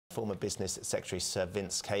Former Business Secretary Sir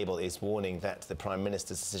Vince Cable is warning that the Prime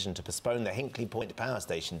Minister's decision to postpone the Hinkley Point power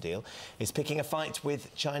station deal is picking a fight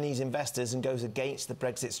with Chinese investors and goes against the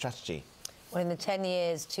Brexit strategy. Well, in the 10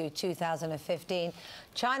 years to 2015,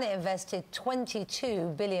 China invested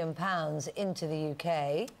 £22 billion into the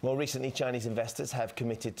UK. Well, recently, Chinese investors have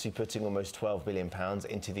committed to putting almost £12 billion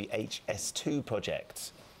into the HS2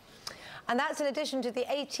 project. And that's in addition to the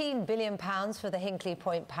 £18 billion for the Hinkley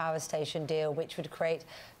Point power station deal, which would create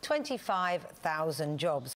 25,000 jobs.